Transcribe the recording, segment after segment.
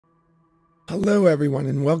Hello everyone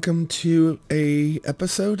and welcome to a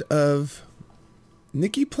episode of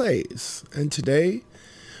Nikki Plays, and today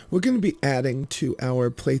we're going to be adding to our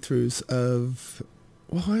playthroughs of,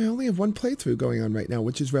 well, I only have one playthrough going on right now,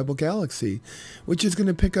 which is Rebel Galaxy, which is going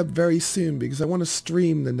to pick up very soon because I want to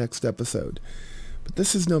stream the next episode. But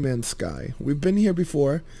this is No Man's Sky. We've been here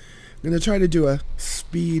before. I'm going to try to do a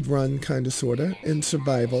speed run kind of sorta in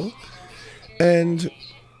survival, and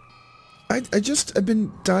I've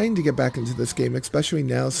been dying to get back into this game, especially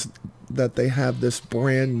now that they have this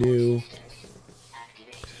brand new,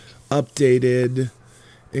 updated,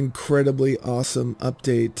 incredibly awesome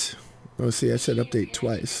update. Oh, see, I said update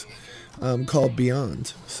twice. Called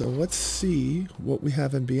Beyond. So let's see what we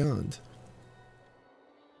have in Beyond.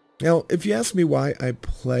 Now, if you ask me why I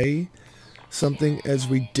play something as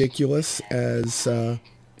ridiculous as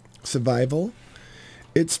survival,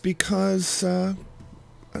 it's because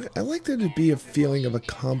I like there to be a feeling of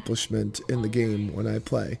accomplishment in the game when I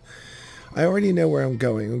play. I already know where I'm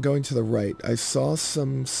going. I'm going to the right. I saw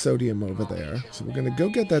some sodium over there. So we're going to go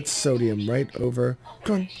get that sodium right over.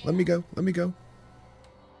 Come on, let me go. Let me go.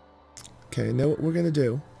 Okay, I know what we're going to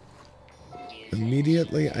do.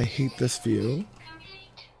 Immediately, I hate this view.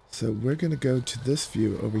 So we're going to go to this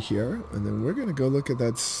view over here. And then we're going to go look at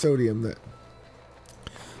that sodium that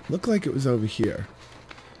looked like it was over here.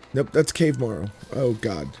 Nope, that's Cave Marrow. Oh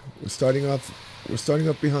god. We're starting off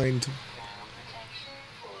behind.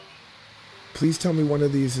 Please tell me one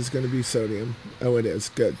of these is going to be sodium. Oh, it is.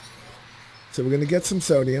 Good. So we're going to get some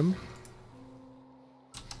sodium.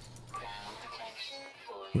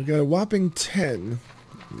 We got a whopping 10.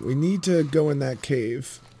 We need to go in that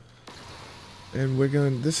cave. And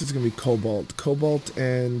this is going to be cobalt. Cobalt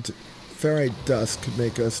and ferrite dust could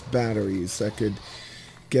make us batteries that could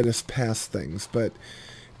get us past things. But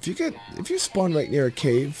if you spawn right near a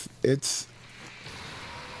cave, it's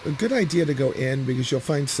a good idea to go in because you'll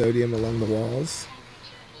find sodium along the walls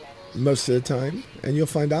most of the time, and you'll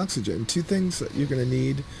find oxygen. Two things that you're going to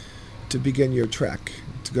need to begin your trek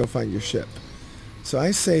to go find your ship. So I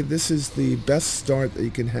say this is the best start that you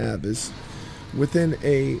can have, is within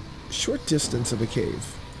a short distance of a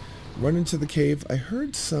cave. Run into the cave. I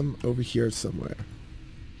heard some over here somewhere.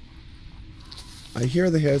 I hear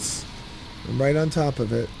the hiss. I'm right on top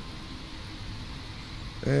of it.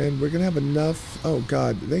 And we're going to have enough. Oh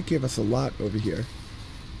god, they gave us a lot over here.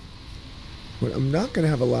 What I'm not going to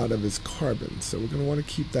have a lot of is carbon. So we're going to want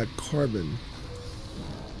to keep that carbon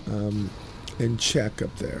in check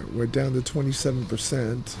up there. We're down to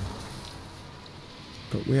 27%.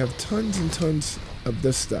 But we have tons and tons of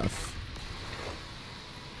this stuff.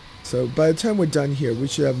 So by the time we're done here, we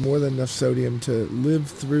should have more than enough sodium to live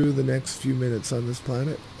through the next few minutes on this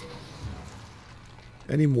planet.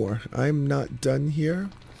 Anymore. I'm not done here.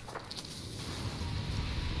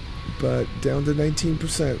 But down to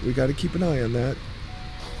 19%. We got to keep an eye on that.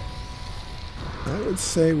 I would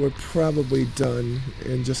say we're probably done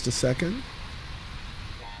in just a second.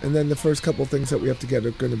 And then the first couple things that we have to get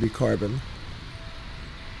are going to be carbon.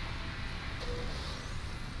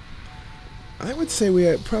 I would say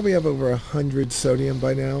we probably have over 100 sodium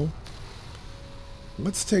by now.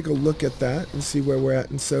 Let's take a look at that and see where we're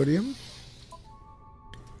at in sodium.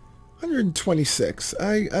 126.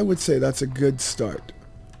 I would say that's a good start.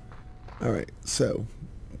 Alright, so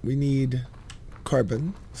we need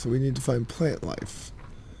carbon, so we need to find plant life.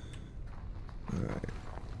 Alright,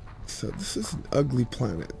 so this is an ugly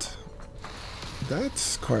planet.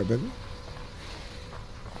 That's carbon.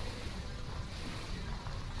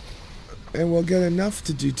 And we'll get enough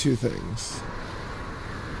to do two things.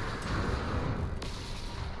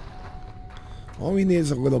 All we need is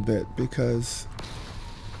a little bit because...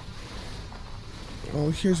 well,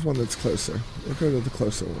 here's one that's closer. We'll go to the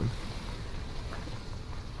closer one.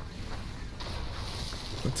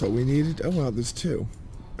 That's all we needed. Oh wow, there's two.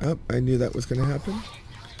 Oh, I knew that was going to happen.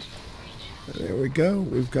 There we go.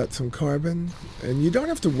 We've got some carbon. And you don't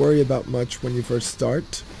have to worry about much when you first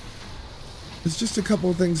start. There's just a couple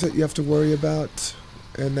of things that you have to worry about.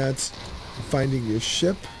 And that's finding your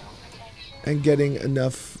ship and getting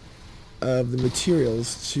enough of the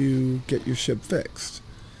materials to get your ship fixed.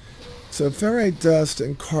 So ferrite dust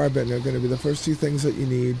and carbon are going to be the first two things that you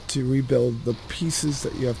need to rebuild the pieces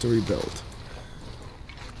that you have to rebuild.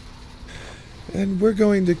 And we're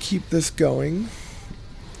going to keep this going.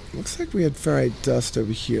 Looks like we had ferrite dust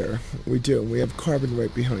over here. We do, and we have carbon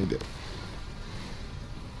right behind it.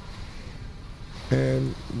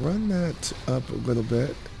 And run that up a little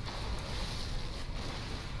bit.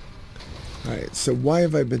 Alright, so why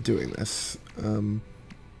have I been doing this?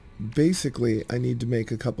 Basically, I need to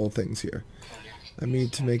make a couple of things here. I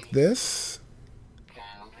need to make this.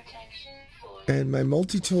 And my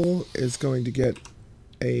multi-tool is going to get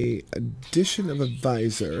a addition of a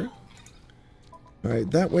visor.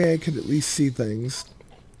 Alright, that way I could at least see things.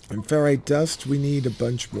 And ferrite dust, we need a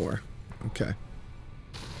bunch more. Okay.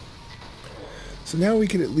 So now we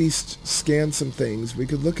could at least scan some things. We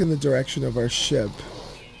could look in the direction of our ship.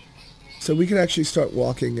 So we could actually start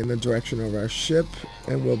walking in the direction of our ship,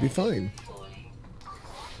 and we'll be fine.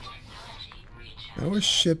 Our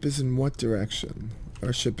ship is in what direction?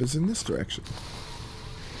 Our ship is in this direction.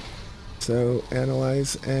 So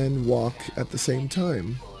analyze and walk at the same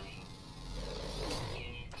time.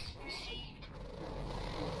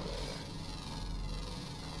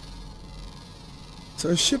 So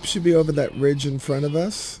our ship should be over that ridge in front of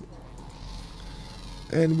us.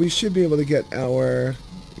 And we should be able to get our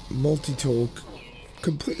multi-tool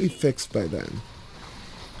completely fixed by then.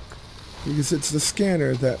 Because it's the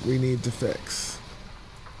scanner that we need to fix.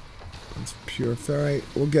 It's pure ferrite.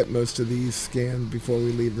 We'll get most of these scanned before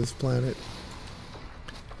we leave this planet.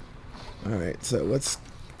 Alright, so let's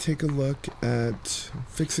take a look at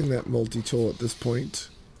fixing that multi-tool at this point.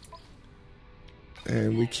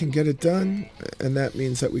 And we can get it done, and that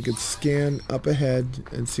means that we could scan up ahead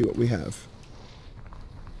and see what we have.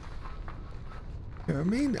 Our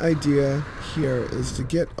main idea here is to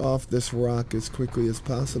get off this rock as quickly as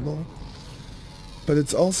possible. But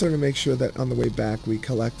it's also to make sure that on the way back we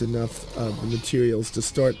collect enough of the materials to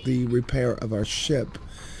start the repair of our ship.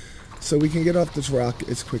 So we can get off this rock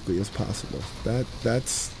as quickly as possible.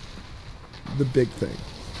 That's the big thing.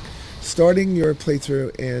 Starting your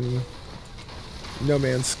playthrough in No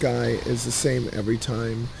Man's Sky is the same every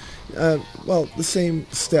time. Well, the same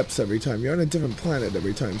steps every time. You're on a different planet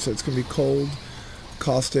every time. So it's going to be cold,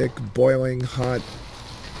 caustic, boiling, hot.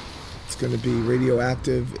 It's going to be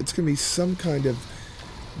radioactive. It's going to be some kind of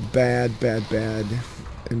bad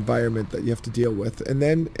environment that you have to deal with. And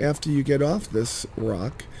then after you get off this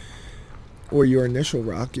rock, or your initial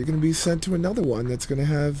rock, you're going to be sent to another one that's going to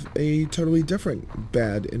have a totally different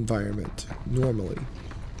bad environment, normally.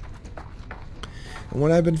 And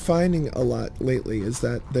what I've been finding a lot lately is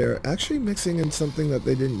that they're actually mixing in something that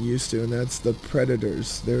they didn't used to, and that's the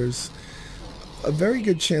predators. There's a very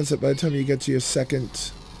good chance that by the time you get to your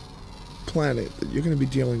second planet, that you're going to be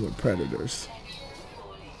dealing with predators.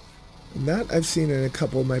 And that I've seen in a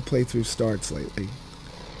couple of my playthrough starts lately.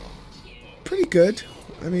 Pretty good.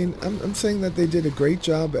 I mean, I'm saying that they did a great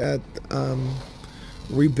job at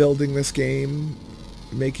rebuilding this game,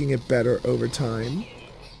 making it better over time.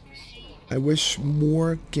 I wish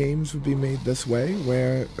more games would be made this way,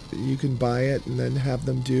 where you can buy it and then have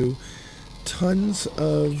them do tons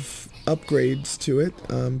of upgrades to it.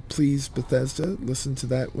 Please, Bethesda, listen to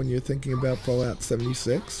that when you're thinking about Fallout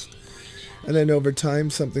 76. And then over time,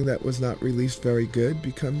 something that was not released very good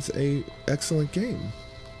becomes an excellent game.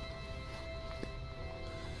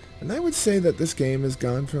 And I would say that this game has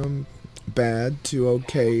gone from bad to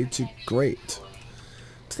okay to great.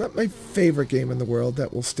 It's not my favorite game in the world.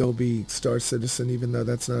 That will still be Star Citizen, even though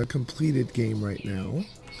that's not a completed game right now.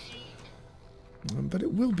 But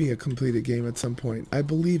it will be a completed game at some point. I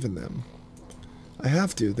believe in them. I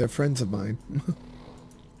have to. They're friends of mine.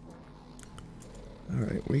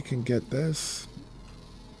 Alright, we can get this.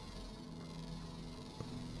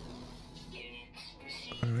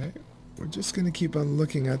 Alright, we're just going to keep on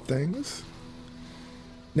looking at things.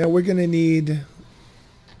 Now we're going to need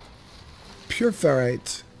pure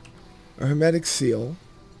ferrite, a hermetic seal,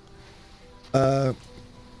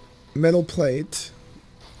 metal plate,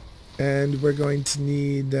 and we're going to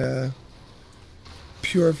need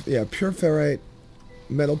pure ferrite,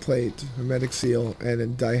 metal plate, hermetic seal, and a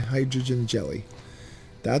dihydrogen jelly.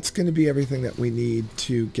 That's going to be everything that we need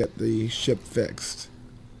to get the ship fixed.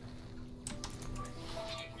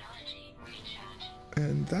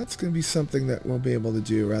 And that's going to be something that we'll be able to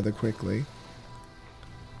do rather quickly.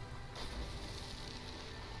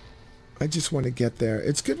 I just want to get there.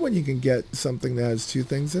 It's good when you can get something that has two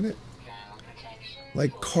things in it.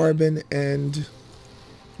 Like carbon and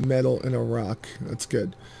metal in a rock. That's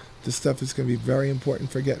good. This stuff is going to be very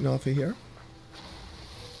important for getting off of here.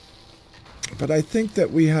 But I think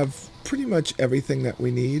that we have pretty much everything that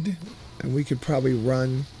we need. And we could probably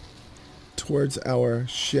run towards our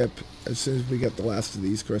ship as soon as we get the last of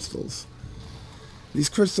these crystals. These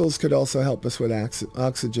crystals could also help us with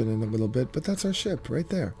oxygen in a little bit, but that's our ship right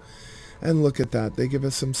there. And look at that. They give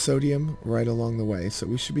us some sodium right along the way, so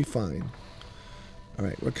we should be fine.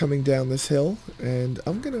 Alright, we're coming down this hill, and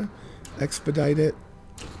I'm going to expedite it.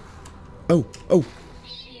 Oh!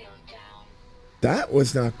 That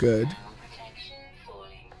was not good.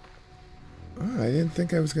 Oh, I didn't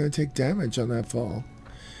think I was going to take damage on that fall.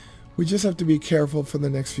 We just have to be careful for the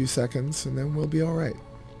next few seconds, and then we'll be all right.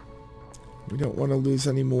 We don't want to lose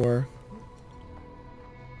any more.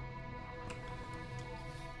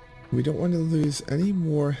 We don't want to lose any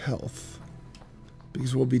more health,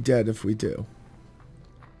 because we'll be dead if we do.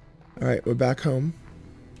 All right, we're back home.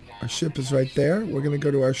 Our ship is right there. We're going to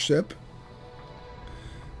go to our ship.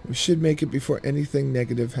 We should make it before anything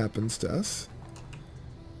negative happens to us.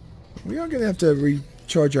 We are going to have to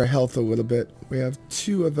recharge our health a little bit. We have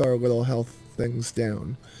 2 of our little health things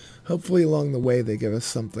down. Hopefully along the way they give us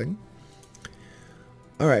something.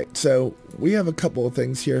 Alright, so we have a couple of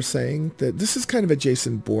things here saying that this is kind of a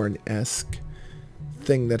Jason Bourne-esque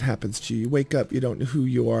thing that happens to you. You wake up, you don't know who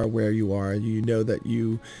you are, where you are. You know that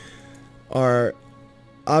you are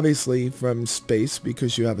obviously from space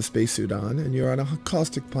because you have a spacesuit on, and you're on a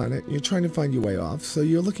caustic planet, and you're trying to find your way off. So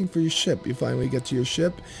you're looking for your ship. You finally get to your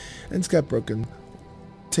ship, and it's got broken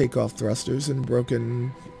takeoff thrusters and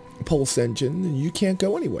broken pulse engine, and you can't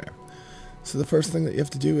go anywhere. So the first thing that you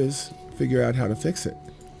have to do is figure out how to fix it.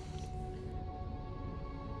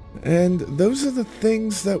 And those are the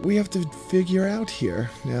things that we have to figure out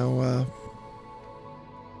here. Now,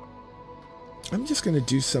 I'm just going to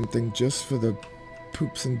do something just for the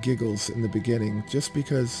poops and giggles in the beginning, just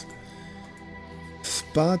because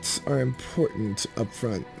spots are important up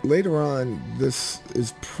front. Later on, this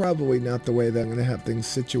is probably not the way that I'm going to have things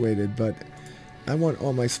situated, but I want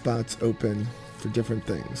all my spots open for different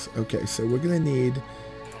things. Okay, so we're going to need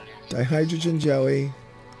dihydrogen jelly,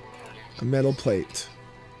 a metal plate.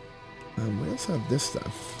 We also have this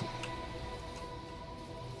stuff.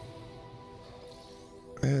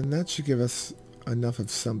 And that should give us enough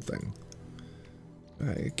of something.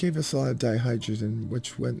 It gave us a lot of dihydrogen,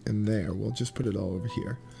 which went in there. We'll just put it all over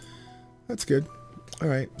here. That's good.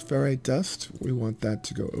 Alright, ferrite dust. We want that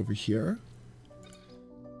to go over here.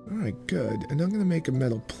 Alright, good. And I'm going to make a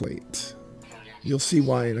metal plate. You'll see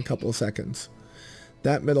why in a couple of seconds.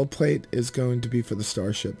 That metal plate is going to be for the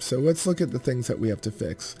starship. So let's look at the things that we have to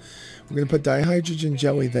fix. We're going to put dihydrogen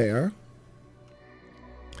jelly there.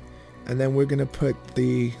 And then we're going to put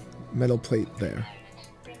the metal plate there.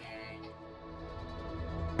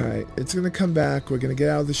 Alright, it's going to come back. We're going to get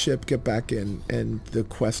out of the ship, get back in, and the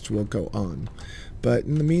quest will go on. But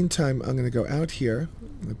in the meantime, I'm going to go out here.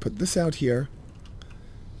 I'm going to put this out here.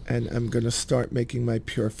 And I'm going to start making my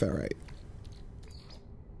pure ferrite.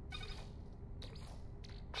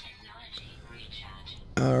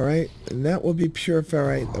 Alright, and that will be pure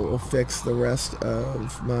ferrite that will fix the rest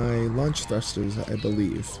of my launch thrusters, I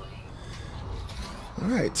believe.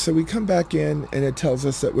 Alright, so we come back in and it tells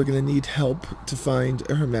us that we're going to need help to find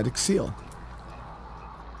a hermetic seal.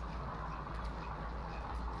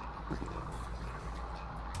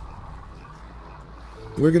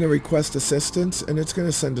 We're going to request assistance and it's going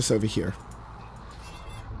to send us over here.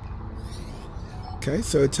 Okay,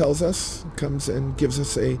 so it tells us, comes and gives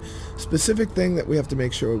us a specific thing that we have to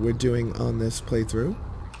make sure we're doing on this playthrough.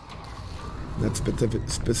 That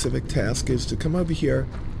specific task is to come over here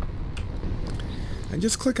and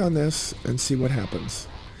just click on this and see what happens.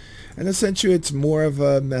 And essentially it's more of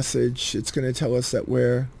a message. It's going to tell us that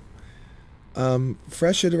we're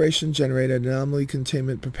fresh iteration generated, anomaly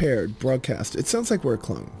containment prepared, broadcast. It sounds like we're a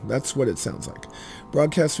clone. That's what it sounds like.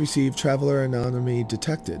 Broadcast received, traveler anomaly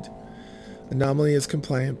detected. Anomaly is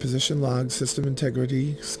compliant, position logged, system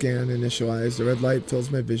integrity, scan, initialized. The red light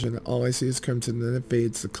fills my vision. All I see is crimson, then it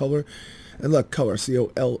fades. The color, and look, color,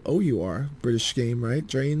 C-O-L-O-U-R, British game, right?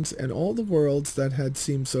 Drains, and all the worlds that had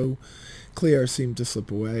seemed so clear seem to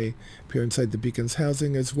slip away. Appear inside the beacon's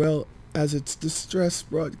housing as well as its distress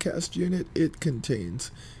broadcast unit. It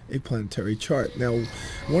contains a planetary chart. Now,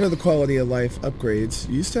 one of the quality of life upgrades,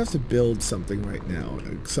 you used to have to build something right now,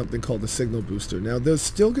 something called the signal booster. Now, those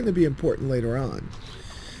still going to be important later on,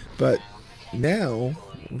 but now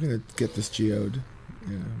we're going to get this geode.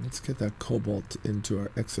 Yeah, let's get that cobalt into our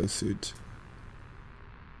exosuit.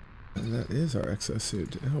 And that is our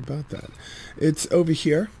exosuit. How about that? It's over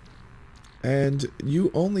here, and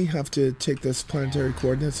you only have to take this planetary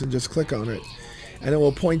coordinates and just click on it, and it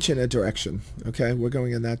will point you in a direction. Okay, we're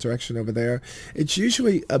going in that direction over there. It's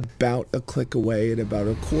usually about a click away, and about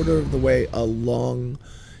a quarter of the way along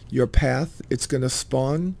your path, it's going to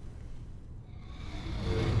spawn.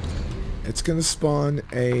 It's going to spawn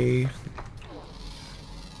a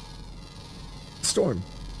storm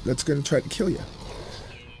that's going to try to kill you.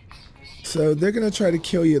 So they're going to try to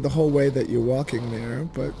kill you the whole way that you're walking there,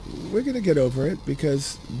 but we're going to get over it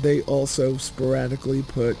because they also sporadically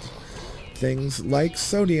put things like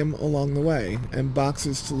sodium along the way and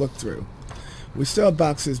boxes to look through. We still have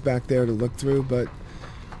boxes back there to look through, but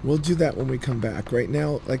We'll do that when we come back. Right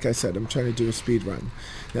now, like I said, I'm trying to do a speed run.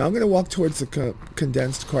 Now I'm going to walk towards the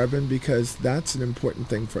condensed carbon because that's an important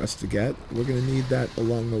thing for us to get. We're going to need that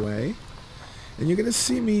along the way. And you're going to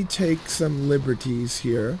see me take some liberties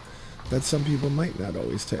here that some people might not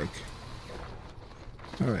always take.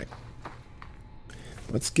 Alright.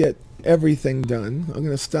 Let's get everything done. I'm going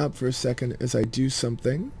to stop for a second as I do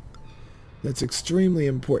something that's extremely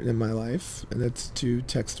important in my life, and that's to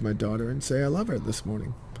text my daughter and say I love her this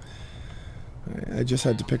morning. I just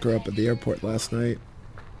had to pick her up at the airport last night.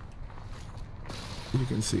 You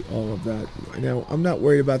can see all of that. Now, I'm not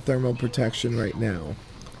worried about thermal protection right now,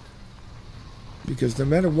 because no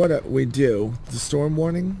matter what we do, the storm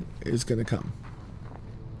warning is going to come.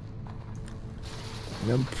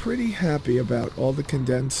 And I'm pretty happy about all the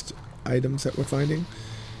condensed items that we're finding.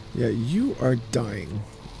 Yeah, you are dying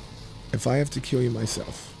if I have to kill you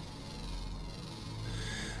myself.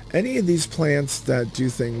 Any of these plants that do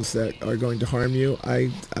things that are going to harm you,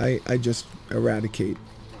 I just eradicate.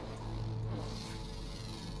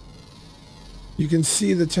 You can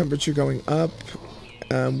see the temperature going up.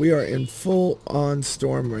 We are in full-on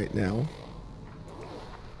storm right now.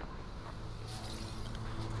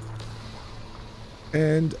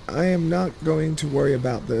 And I am not going to worry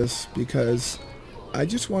about this because I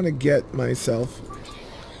just want to get myself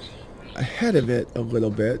ahead of it a little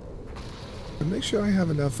bit and make sure I have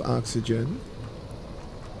enough oxygen,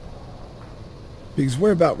 because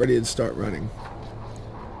we're about ready to start running.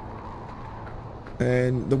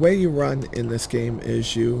 And the way you run in this game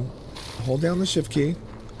is you hold down the shift key,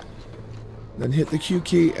 then hit the Q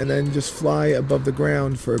key, and then just fly above the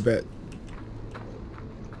ground for a bit.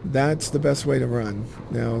 That's the best way to run.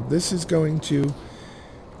 Now, this is going to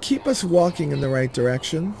keep us walking in the right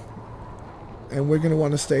direction, and we're going to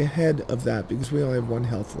want to stay ahead of that because we only have 1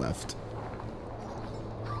 health left.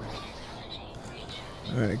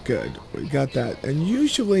 Alright, good. We got that. And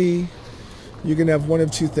usually, you're going to have one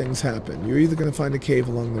of two things happen. You're either going to find a cave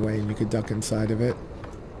along the way and you could duck inside of it.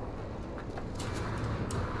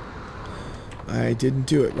 I didn't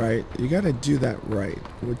do it right. You got to do that right,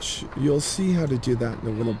 which you'll see how to do that in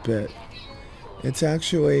a little bit. It's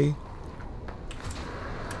actually...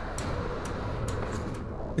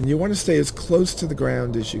 And you want to stay as close to the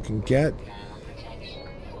ground as you can get,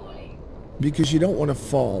 because you don't want to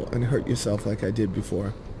fall and hurt yourself like I did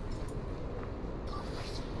before.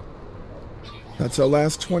 That's our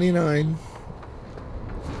last 29.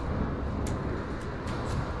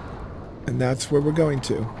 And that's where we're going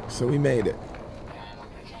to. So we made it.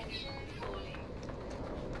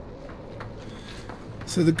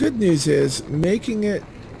 So the good news is making it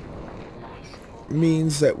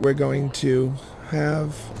means that we're going to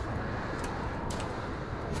have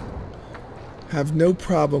no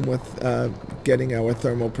problem with getting our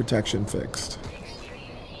thermal protection fixed.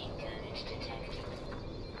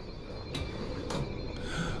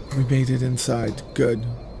 We made it inside. Good.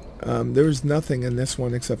 There was nothing in this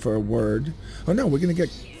one except for a word. Oh no, we're going to get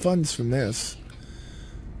funds from this.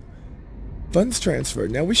 Funds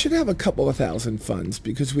transferred. Now we should have a couple of thousand funds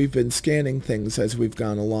because we've been scanning things as we've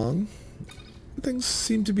gone along. Things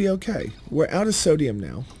seem to be okay. We're out of sodium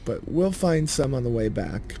now, but we'll find some on the way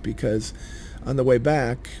back, because on the way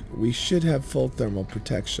back we should have full thermal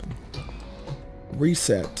protection.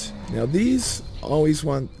 Reset. Now these always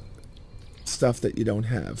want stuff that you don't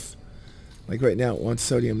have. Like right now it wants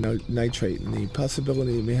sodium nitrate, and the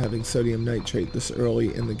possibility of me having sodium nitrate this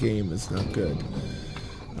early in the game is not good.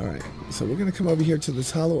 Alright, so we're going to come over here to this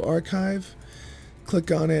hollow archive,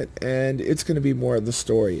 click on it, and it's going to be more of the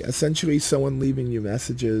story. Essentially someone leaving you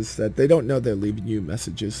messages that they don't know they're leaving you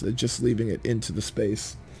messages, they're just leaving it into the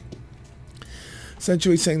space.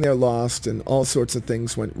 Essentially saying they're lost and all sorts of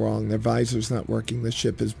things went wrong. Their visor's not working, the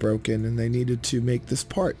ship is broken, and they needed to make this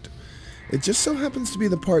part. It just so happens to be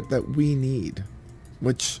the part that we need,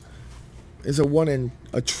 which is a 1 in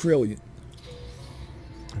a trillion,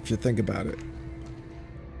 if you think about it.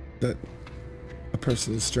 That a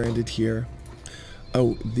person is stranded here.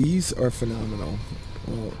 Oh, these are phenomenal.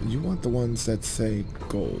 Well, you want the ones that say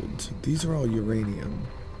gold. These are all uranium.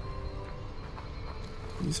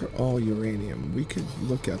 These are all uranium. We could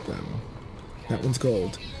look at them. That one's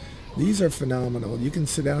gold. These are phenomenal. You can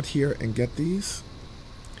sit out here and get these.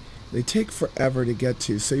 They take forever to get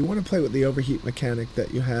to, so you want to play with the overheat mechanic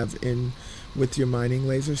that you have in with your mining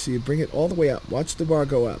laser. So you bring it all the way up. Watch the bar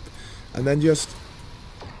go up. And then just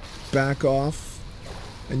back off,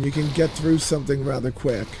 and you can get through something rather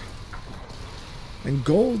quick. And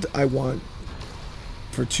gold I want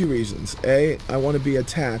for 2 reasons. A, I want to be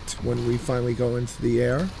attacked when we finally go into the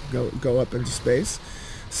air, go up into space.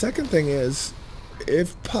 Second thing is,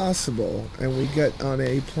 if possible, and we get on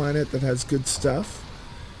a planet that has good stuff,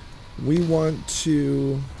 we want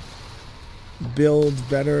to build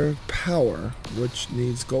better power, which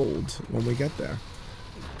needs gold when we get there.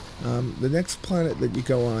 The next planet that you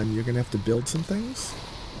go on, you're going to have to build some things.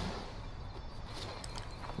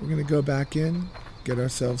 We're going to go back in, get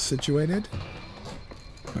ourselves situated.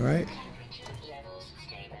 Alright.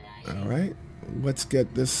 Alright. Let's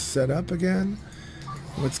get this set up again.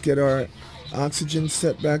 Let's get our oxygen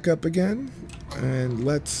set back up again. And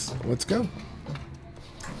let's go.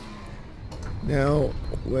 Now,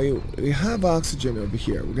 we have oxygen over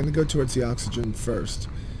here. We're going to go towards the oxygen first.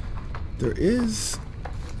 There is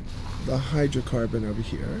the hydrocarbon over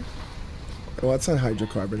here. Well, it's not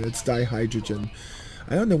hydrocarbon, it's dihydrogen.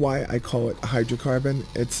 I don't know why I call it hydrocarbon.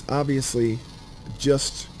 It's obviously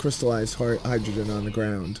just crystallized hydrogen on the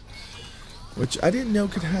ground, which I didn't know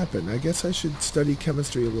could happen. I guess I should study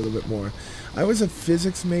chemistry a little bit more. I was a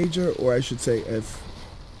physics major, or I should say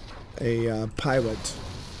a pilot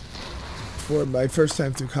for my first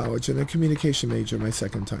time through college, and a communication major my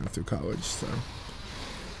second time through college, so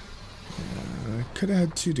I could have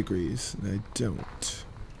had 2 degrees, and I don't.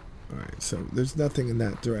 Alright, so there's nothing in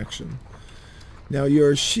that direction. Now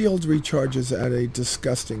your shield recharges at a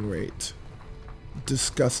disgusting rate.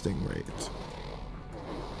 Disgusting rate.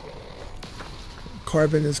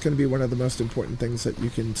 Carbon is going to be one of the most important things that you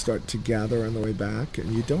can start to gather on the way back,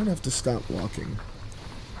 and you don't have to stop walking.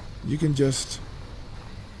 You can just...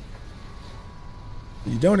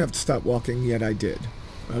 You don't have to stop walking, yet I did.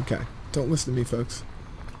 Okay, don't listen to me, folks.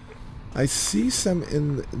 I see some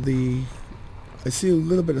in the... I see a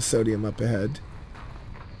little bit of sodium up ahead.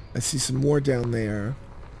 I see some more down there.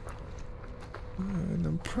 And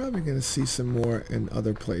I'm probably going to see some more in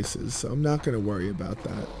other places, so I'm not going to worry about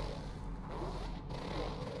that.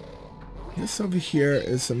 This over here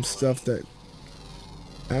is some stuff that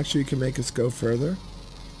actually can make us go further.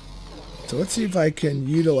 So let's see if I can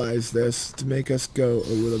utilize this to make us go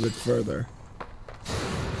a little bit further.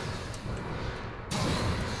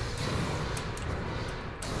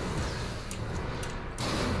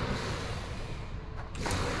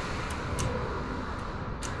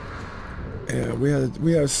 Yeah,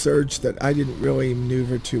 we had a surge that I didn't really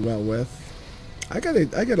maneuver too well with. I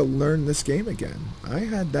gotta learn this game again. I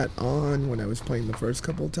had that on when I was playing the first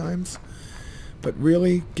couple of times, but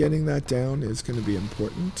really getting that down is going to be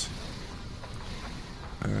important.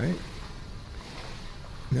 All right.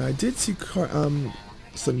 Now I did see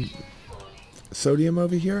some sodium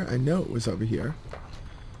over here. I know it was over here,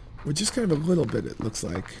 which is kind of a little bit. It looks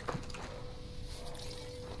like.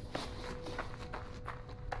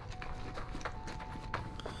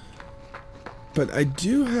 But I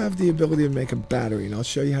do have the ability to make a battery, and I'll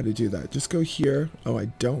show you how to do that. Just go here. Oh, I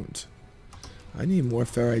don't. I need more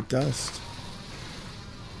ferrite dust.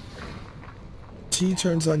 T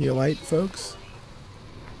turns on your light, folks.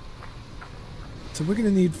 So we're going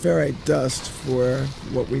to need ferrite dust for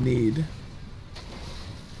what we need.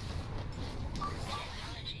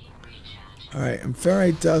 Alright, and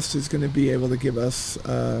ferrite dust is going to be able to give us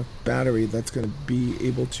a battery that's going to be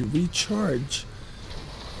able to recharge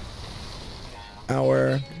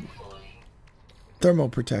our thermal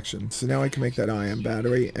protection. So now I can make that ion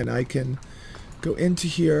battery, and I can go into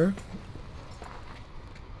here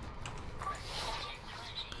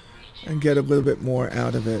and get a little bit more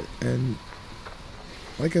out of it. And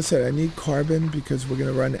like I said, I need carbon because we're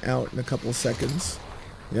going to run out in a couple of seconds.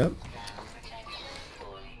 Yep.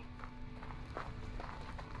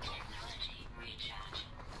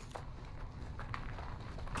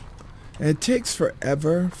 And it takes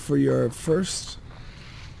forever for your first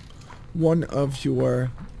one of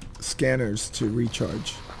your scanners to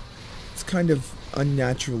recharge. It's kind of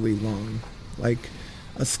unnaturally long. Like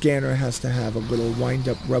a scanner has to have a little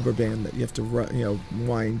wind-up rubber band that you have to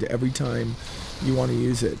wind every time you want to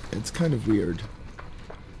use it. It's kind of weird.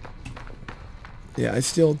 Yeah, I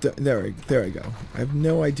still... There I go. I have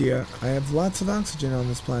no idea. I have lots of oxygen on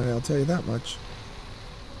this planet, I'll tell you that much.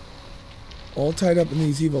 All tied up in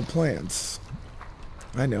these evil plants.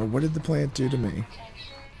 I know. What did the plant do to me?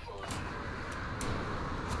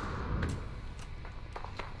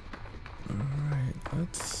 Alright,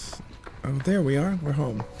 let's... Oh, there we are. We're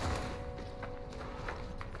home.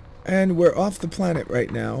 And we're off the planet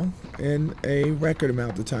right now in a record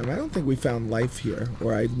amount of time. I don't think we found life here,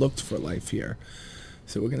 or I looked for life here.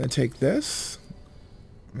 So we're going to take this.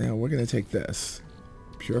 Now we're going to take this.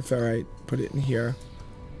 Pure ferrite, put it in here.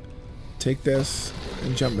 Take this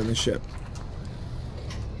and jump in the ship.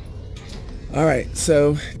 Alright,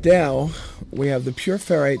 so now we have the pure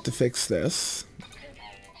ferrite to fix this.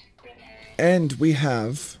 And we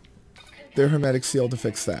have their hermetic seal to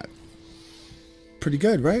fix that. Pretty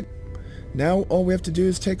good, right? Now all we have to do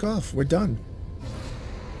is take off. We're done.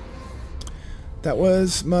 That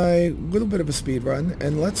was my little bit of a speed run,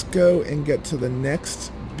 and let's go and get to the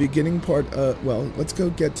next beginning part. Let's go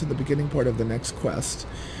get to the beginning part of the next quest,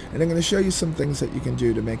 and I'm going to show you some things that you can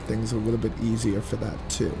do to make things a little bit easier for that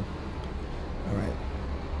too. All right.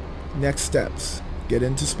 Next steps. Get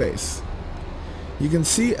into space. You can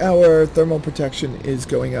see our thermal protection is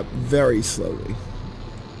going up very slowly.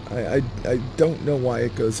 I don't know why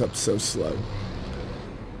it goes up so slow.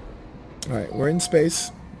 All right, we're in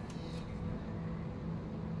space.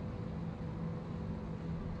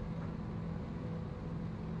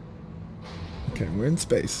 Okay, we're in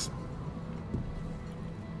space.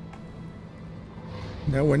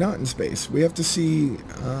 No, we're not in space. We have to see,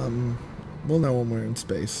 we'll know when we're in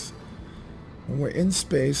space. When we're in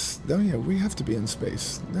space, oh yeah, we have to be in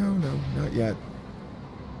space. No, not yet.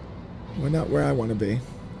 We're not where I want to be.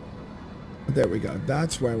 There we go.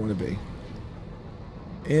 That's where I want to be.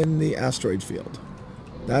 In the asteroid field.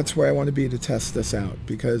 That's where I want to be to test this out.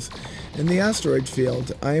 Because in the asteroid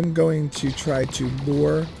field, I'm going to try to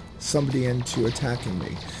lure somebody into attacking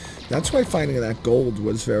me. That's why finding that gold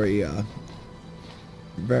was very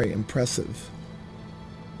impressive.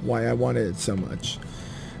 Why I wanted it so much.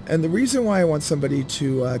 And the reason why I want somebody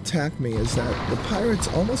to attack me is that the pirates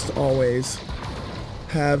almost always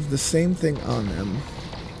have the same thing on them,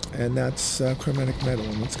 and that's chromatic metal,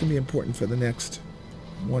 and it's going to be important for the next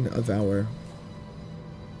one of our...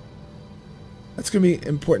 That's going to be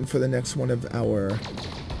important for the next one of our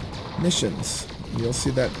missions. You'll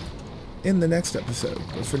see that in the next episode.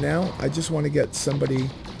 But for now, I just want to get somebody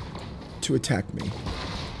to attack me.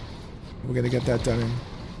 We're going to get that done in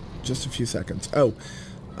just a few seconds. Oh,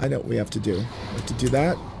 I know what we have to do. We have to do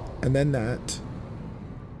that, and then that.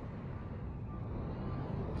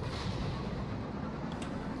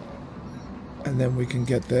 And then we can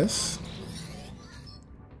get this.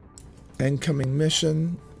 Incoming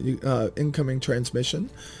mission, incoming transmission.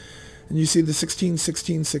 And you see the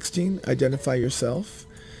 161616, identify yourself.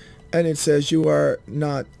 And it says you are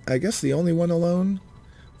not, I guess, the only one alone.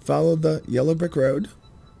 Follow the yellow brick road.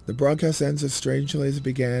 The broadcast ends as strangely as it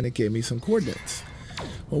began. It gave me some coordinates.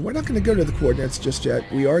 Well, we're not going to go to the coordinates just yet.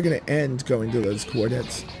 We are going to end going to those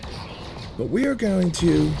coordinates. But we are going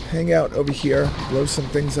to hang out over here, blow some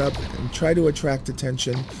things up, and try to attract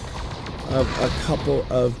attention of a couple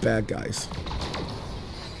of bad guys.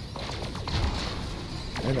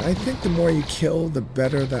 And I think the more you kill, the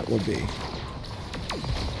better that will be.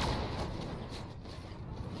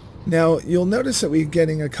 Now, you'll notice that we're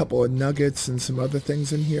getting a couple of nuggets and some other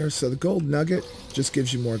things in here. So the gold nugget just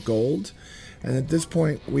gives you more gold. And at this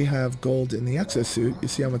point, we have gold in the exosuit. You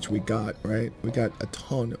see how much we got, right? We got a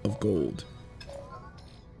ton of gold.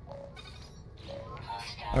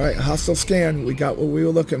 Alright, hostile scan. We got what we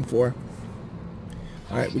were looking for.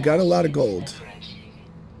 Alright, we got a lot of gold.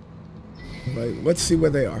 Right, let's see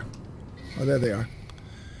where they are. Oh, there they are.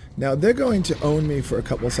 Now, they're going to own me for a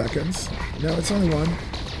couple seconds. No, it's only one.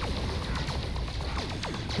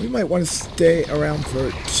 We might want to stay around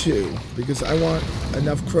for 2, because I want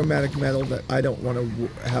enough chromatic metal that I don't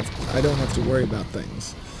have to worry about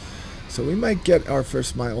things. So we might get our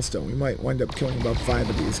first milestone. We might wind up killing about 5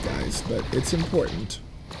 of these guys, but it's important.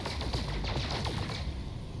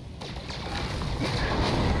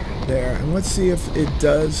 There, and let's see if it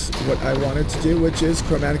does what I want it to do, which is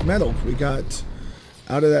chromatic metal. We got,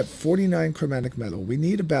 out of that 49 chromatic metal, we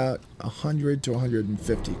need about 100 to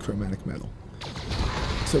 150 chromatic metal.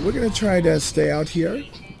 So we're going to try to stay out here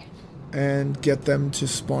and get them to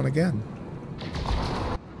spawn again.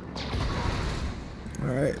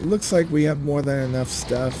 Alright, looks like we have more than enough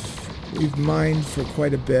stuff. We've mined for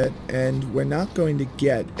quite a bit, and we're not going to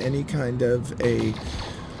get any kind of a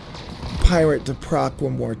pirate to proc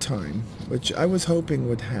one more time, which I was hoping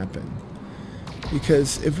would happen.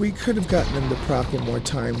 Because if we could have gotten them to proc one more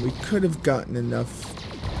time, we could have gotten enough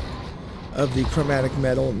of the chromatic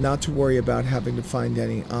metal not to worry about having to find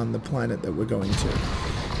any on the planet that we're going to.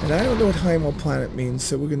 And I don't know what Heimel planet means,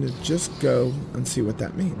 so we're going to just go and see what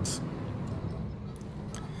that means.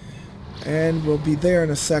 And we'll be there in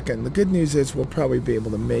a second. The good news is we'll probably be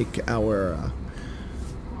able to make our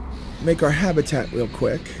habitat real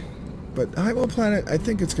quick. But Heimel planet, I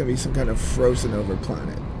think it's going to be some kind of frozen over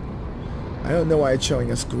planet. I don't know why it's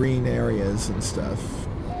showing us green areas and stuff.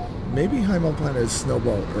 Maybe Heimel planet is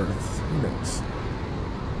Snowball Earth. Who knows?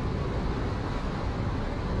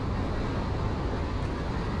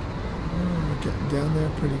 We're getting down there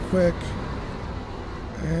pretty quick.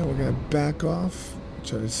 And we're going to back off.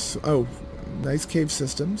 Oh, nice cave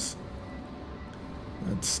systems.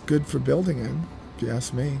 That's good for building in, if you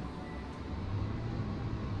ask me.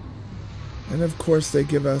 And of course they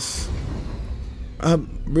give us...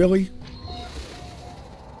 really?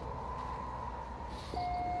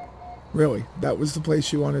 Really? That was the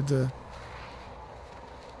place you wanted to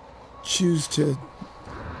choose to...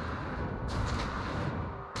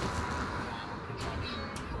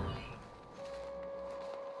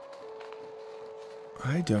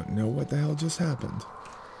 I don't know what the hell just happened.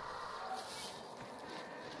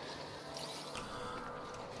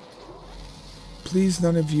 Please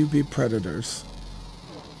none of you be predators.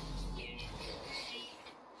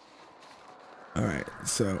 Alright,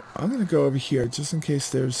 so I'm going to go over here just in case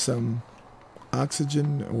there's some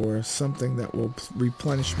oxygen or something that will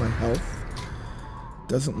replenish my health.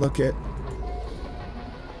 Doesn't look it.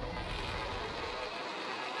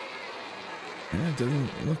 Yeah, it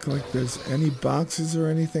doesn't look like there's any boxes or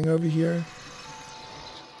anything over here.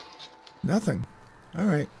 Nothing.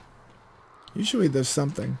 Alright. Usually there's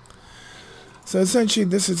something. So essentially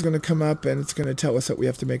this is going to come up and it's going to tell us that we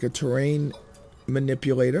have to make a terrain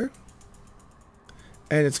manipulator.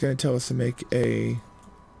 And it's going to tell us to make a...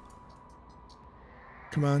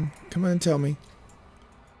 Come on. Come on, tell me.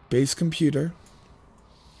 Base computer.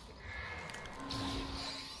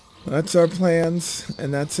 That's our plans,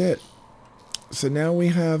 and that's it. So now we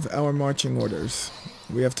have our marching orders.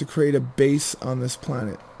 We have to create a base on this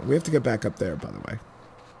planet. We have to get back up there, by the way.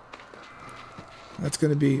 That's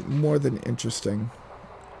going to be more than interesting.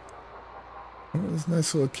 Oh, there's a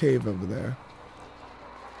nice little cave over there.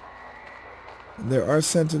 There are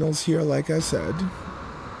sentinels here, like I said.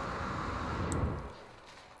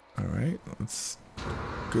 Alright, that's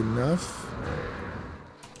good enough.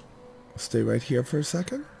 I'll stay right here for a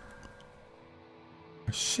second.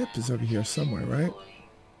 Our ship is over here somewhere, right?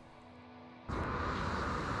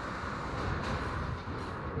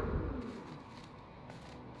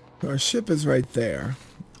 Our ship is right there.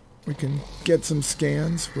 We can get some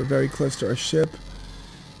scans. We're very close to our ship.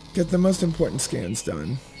 Get the most important scans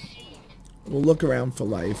done. We'll look around for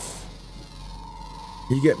life.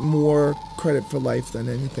 You get more credit for life than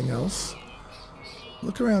anything else.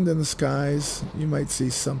 Look around in the skies. You might see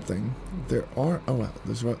something. There are... Oh, wow.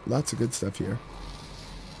 There's lots of good stuff here.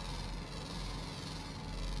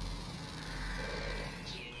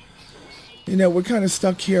 You know, we're kind of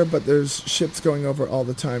stuck here, but there's ships going over all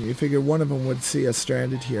the time. You figure one of them would see us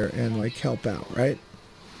stranded here and, like, help out, right?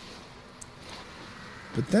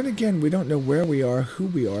 But then again, we don't know where we are, who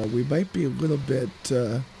we are. We might be a little bit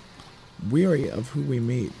weary of who we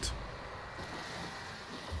meet.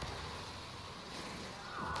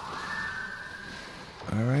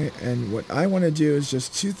 Alright, and what I want to do is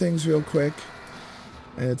just two things real quick.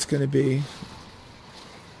 And it's going to be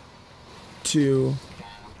to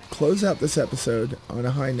close out this episode on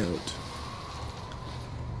a high note.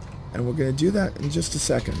 And we're going to do that in just a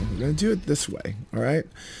second. We're going to do it this way, all right?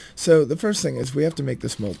 So the first thing is we have to make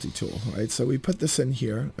this multi-tool, right? So we put this in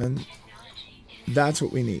here, and that's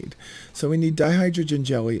what we need. So we need dihydrogen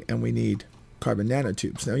jelly, and we need carbon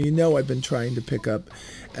nanotubes. Now, you know I've been trying to pick up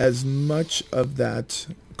as much of that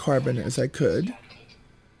carbon as I could.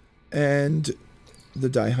 And the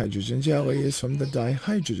dihydrogen jelly is from the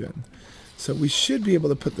dihydrogen. So we should be able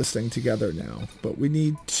to put this thing together now. But we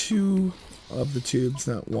need two of the tubes,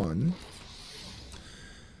 not one.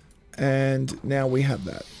 And now we have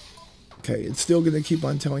that. Okay, it's still going to keep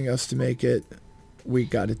on telling us to make it. We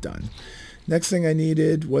got it done. Next thing I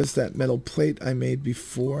needed was that metal plate I made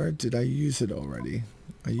before. Did I use it already?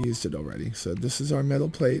 I used it already. So this is our metal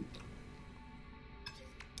plate.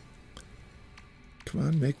 Come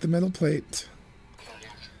on, make the metal plate.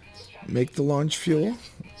 Make the launch fuel.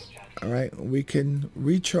 Alright, we can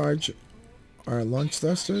recharge our launch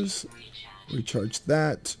thrusters. Recharge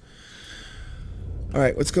that.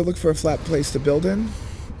 Alright, let's go look for a flat place to build in.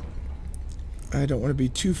 I don't want to be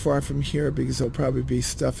too far from here because there'll probably be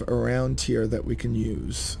stuff around here that we can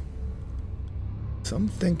use. So I'm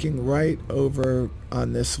thinking right over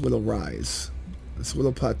on this little rise, this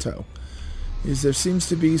little plateau. Is there seems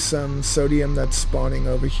to be some sodium that's spawning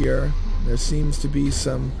over here. There seems to be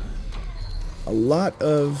a lot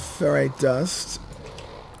of ferrite dust.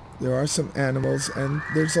 There are some animals, and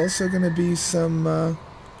there's also going to be some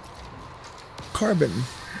carbon,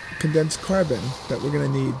 condensed carbon that we're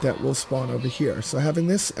going to need that will spawn over here. So having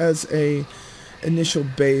this as a initial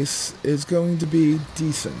base is going to be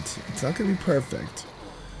decent. It's not going to be perfect.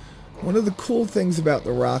 One of the cool things about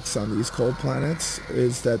the rocks on these cold planets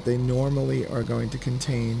is that they normally are going to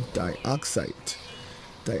contain dioxide.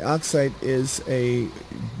 Dioxide is a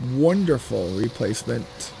wonderful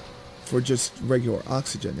replacement for just regular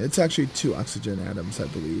oxygen. It's actually 2 oxygen atoms, I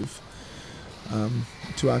believe.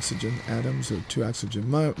 two oxygen atoms or two oxygen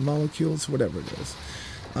molecules, whatever it is.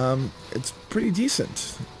 It's pretty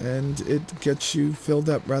decent, and it gets you filled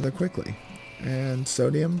up rather quickly. And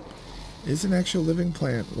sodium is an actual living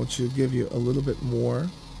plant, which will give you a little bit more.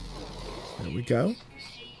 There we go.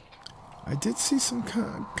 I did see some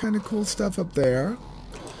kind of cool stuff up there.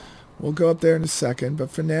 We'll go up there in a second,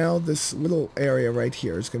 but for now, this little area right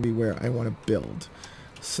here is going to be where I want to build.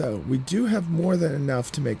 So we do have more than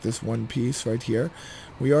enough to make this one piece right here.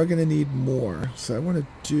 We are going to need more, so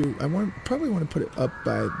probably want to put it up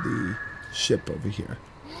by the ship over here.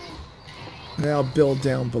 And I'll build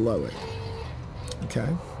down below it.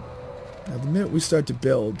 Okay. Now the minute we start to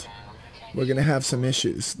build, we're going to have some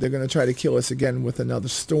issues. They're going to try to kill us again with another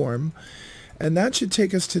storm. And that should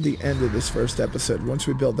take us to the end of this first episode. Once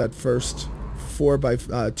we build that first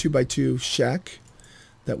 2x2 shack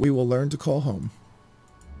that we will learn to call home.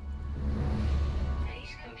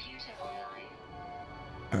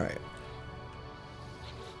 Alright.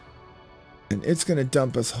 And it's going to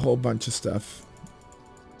dump us a whole bunch of stuff.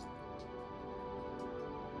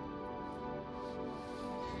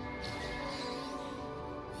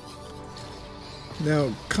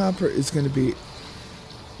 Now, copper is going to be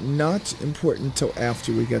not important until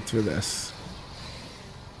after we get through this.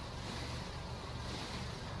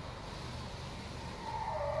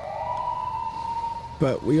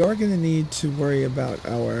 But we are going to need to worry about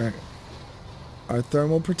our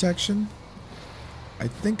thermal protection. I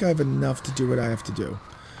think I have enough to do what I have to do.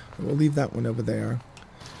 We'll leave that one over there.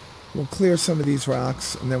 We'll clear some of these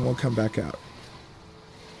rocks and then we'll come back out.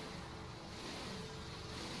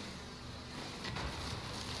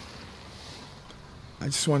 I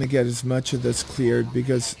just want to get as much of this cleared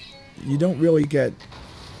because you don't really get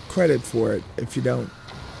credit for it if you don't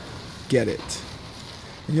get it.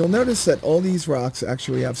 And you'll notice that all these rocks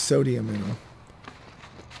actually have sodium in them,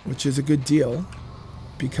 which is a good deal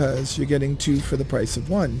because you're getting 2 for the price of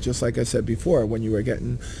 1. Just like I said before, when you were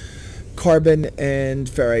getting carbon and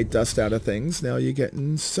ferrite dust out of things, now you're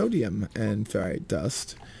getting sodium and ferrite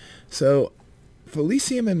dust. So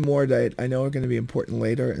Felicium and Mordite I know are going to be important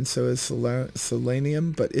later, and so is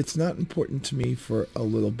selenium, but it's not important to me for a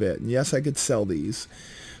little bit. And yes, I could sell these,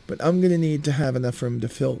 but I'm going to need to have enough room to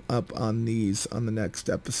fill up on these on the next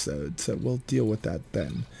episode, so we'll deal with that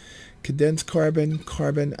then. Condensed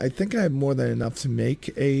carbon, I think I have more than enough to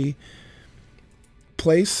make a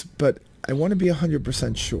place, but I want to be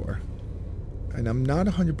 100% sure. And I'm not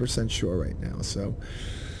 100% sure right now, so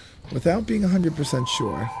without being 100%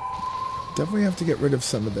 sure, definitely have to get rid of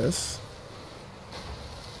some of this.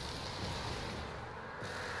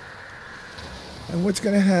 And what's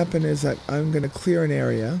going to happen is that I'm going to clear an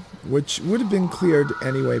area, which would have been cleared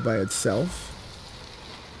anyway by itself.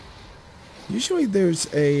 Usually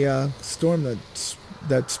there's a storm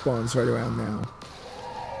that spawns right around now.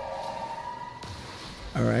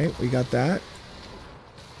 Alright, we got that.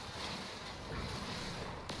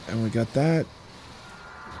 And we got that.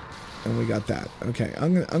 And we got that. Okay,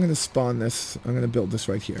 I'm gonna spawn this. I'm gonna build this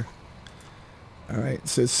right here. Alright,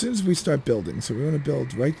 so as soon as we start building, so we want to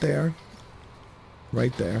build right there,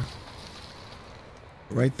 right there,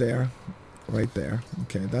 right there, right there.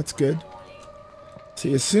 Okay, that's good.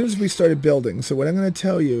 See, as soon as we started building, so what I'm going to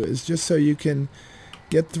tell you is just so you can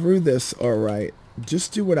get through this alright,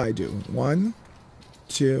 just do what I do. 1,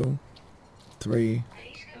 2, 3,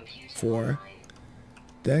 4.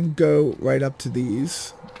 Then go right up to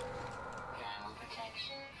these.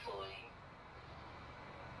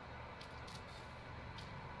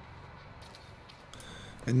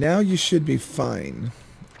 And now you should be fine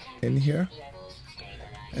in here.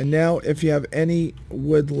 And now if you have any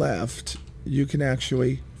wood left, you can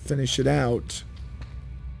actually finish it out.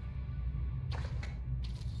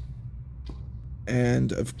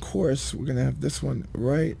 And of course, we're going to have this one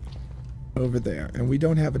right over there. And we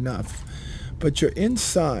don't have enough. But you're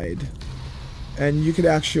inside, and you could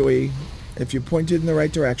actually, if you pointed in the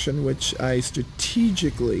right direction, which I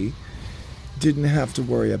strategically didn't have to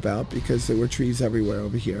worry about because there were trees everywhere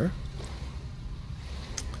over here,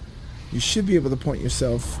 you should be able to point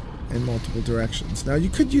yourself in multiple directions. Now you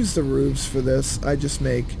could use the roofs for this. I just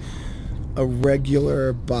make a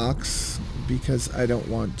regular box because I don't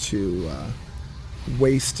want to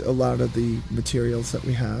waste a lot of the materials that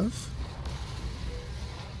we have.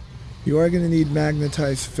 You are going to need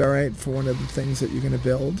magnetized ferrite for one of the things that you're going to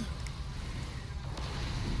build.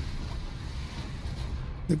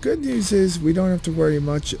 The good news is we don't have to worry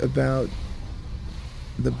much about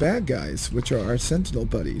the bad guys, which are our sentinel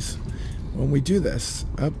buddies, when we do this.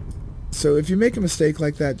 So if you make a mistake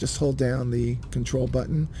like that, just hold down the control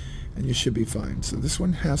button and you should be fine. So this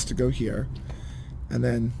one has to go here, and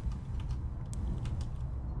then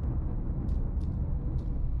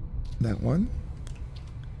that one.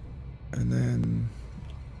 And then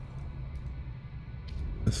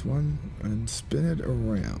this one, and spin it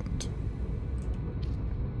around.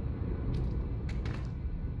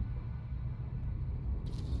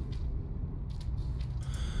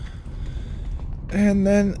 And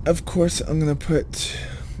then, of course, I'm going to put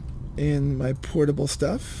in my portable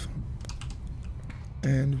stuff,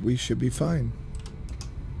 and we should be fine.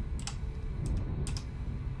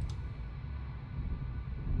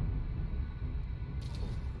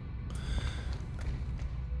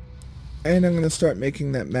 And I'm going to start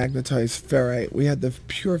making that magnetized ferrite. We had the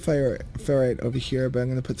pure ferrite over here, but I'm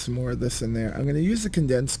going to put some more of this in there. I'm going to use the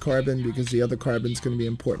condensed carbon because the other carbon is going to be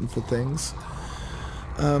important for things.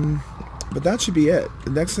 But that should be it.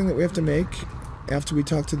 The next thing that we have to make after we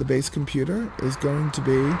talk to the base computer is going to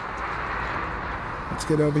be, let's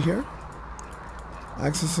get over here.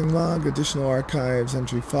 Accessing log, additional archives,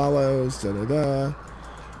 entry follows, da-da-da.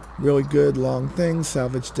 Really good long thing,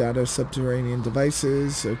 salvage data, subterranean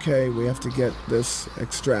devices. Okay, we have to get this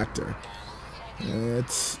extractor.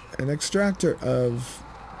 It's an extractor of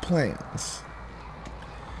plans.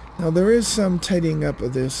 Now there is some tidying up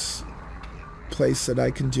of this place that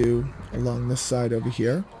I can do along this side over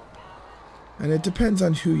here. And it depends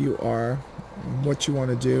on who you are, what you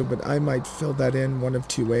want to do, but I might fill that in one of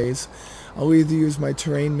two ways. I'll either use my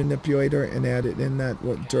terrain manipulator and add it in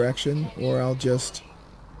that direction, or I'll just...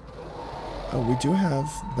 Oh, we do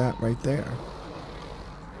have that right there.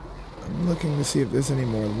 I'm looking to see if there's any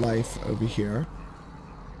more life over here.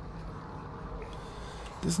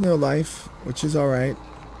 There's no life, which is alright.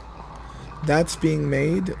 That's being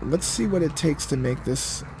made. Let's see what it takes to make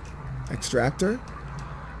this extractor.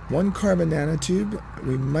 1 carbon nanotube.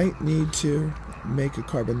 We might need to make a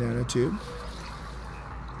carbon nanotube.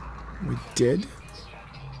 We did.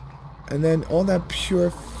 And then all that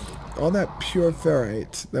pure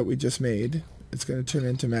ferrite that we just made, it's going to turn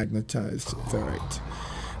into magnetized ferrite.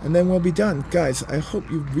 And then we'll be done. Guys, I hope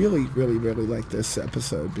you really, really, really like this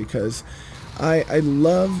episode, because I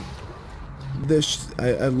love this.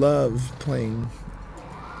 I love playing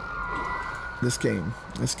this game.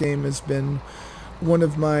 This game has been one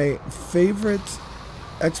of my favorite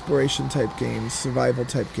exploration type games, survival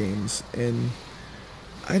type games, and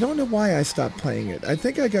I don't know why I stopped playing it. I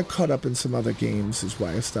think I got caught up in some other games is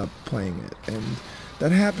why I stopped playing it. And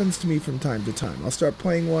that happens to me from time to time. I'll start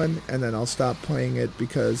playing one and then I'll stop playing it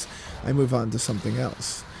because I move on to something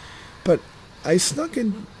else. But I snuck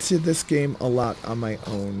into this game a lot on my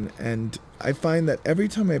own, and I find that every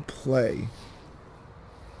time I play,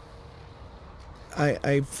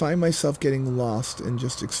 I find myself getting lost in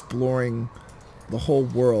just exploring the whole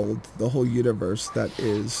world, the whole universe that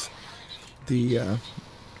is the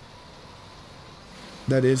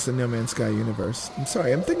No Man's Sky universe. I'm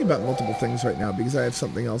sorry, I'm thinking about multiple things right now because I have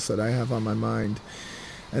something else that I have on my mind,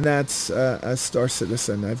 and that's a Star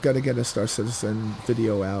Citizen. I've got to get a Star Citizen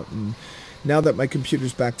video out, and now that my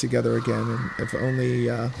computer's back together again, and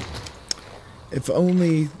if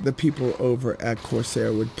only the people over at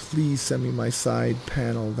Corsair would please send me my side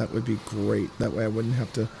panel, that would be great. That way I wouldn't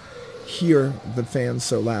have to hear the fans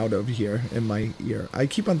so loud over here in my ear. I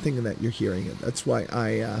keep on thinking that you're hearing it. That's why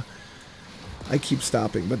I keep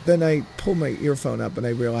stopping. But then I pull my earphone up and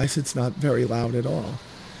I realize it's not very loud at all.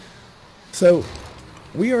 So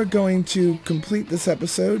we are going to complete this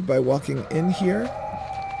episode by walking in here,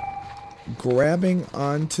 grabbing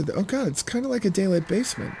onto the... Oh god, it's kind of like a daylight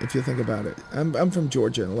basement if you think about it. I'm from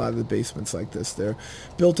Georgia, and a lot of the basements like this, they're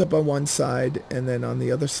built up on one side, and then on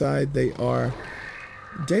the other side they are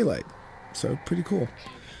daylight. So pretty cool.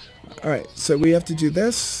 Alright, so we have to do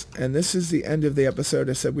this, and this is the end of the episode.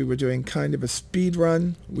 I said we were doing kind of a speed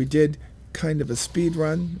run. We did kind of a speed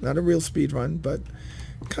run. Not a real speed run, but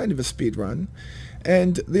kind of a speed run.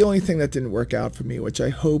 And the only thing that didn't work out for me, which I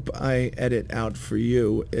hope I edit out for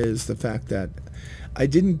you, is the fact that I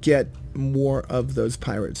didn't get more of those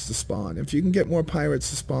pirates to spawn. If you can get more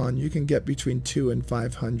pirates to spawn, you can get between 200 and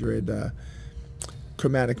 500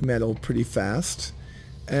 chromatic metal pretty fast.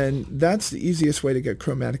 And that's the easiest way to get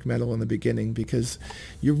chromatic metal in the beginning, because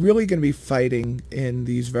you're really going to be fighting in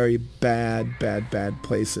these very bad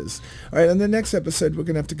places. Alright, on the next episode, we're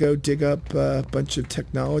going to have to go dig up a bunch of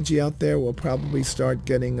technology out there. We'll probably start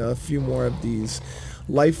getting a few more of these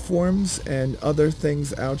life forms and other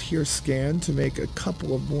things out here scanned to make a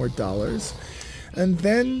couple of more dollars. And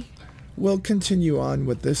then we'll continue on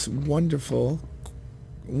with this wonderful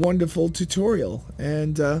tutorial.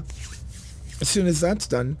 And as soon as that's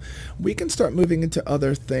done, we can start moving into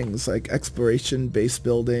other things like exploration, base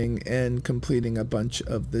building, and completing a bunch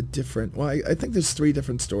of the different, well, I think there's 3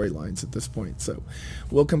 different storylines at this point, so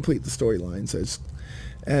we'll complete the storylines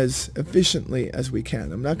as efficiently as we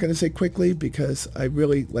can. I'm not going to say quickly because I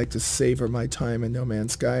really like to savor my time in No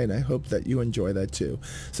Man's Sky, and I hope that you enjoy that too.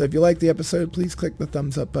 So if you like the episode, please click the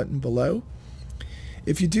thumbs up button below.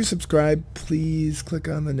 If you do subscribe, please click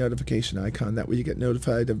on the notification icon. That way you get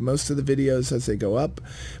notified of most of the videos as they go up.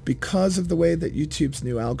 Because of the way that YouTube's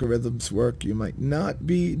new algorithms work, you might not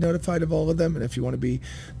be notified of all of them. And if you want to be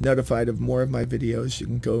notified of more of my videos, you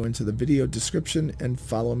can go into the video description and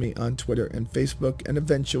follow me on Twitter and Facebook and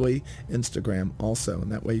eventually Instagram also.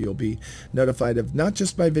 And that way you'll be notified of not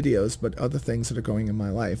just my videos, but other things that are going in my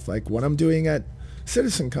life, like what I'm doing at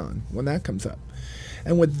CitizenCon when that comes up.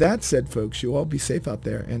 And with that said, folks, you all be safe out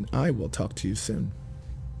there, and I will talk to you soon.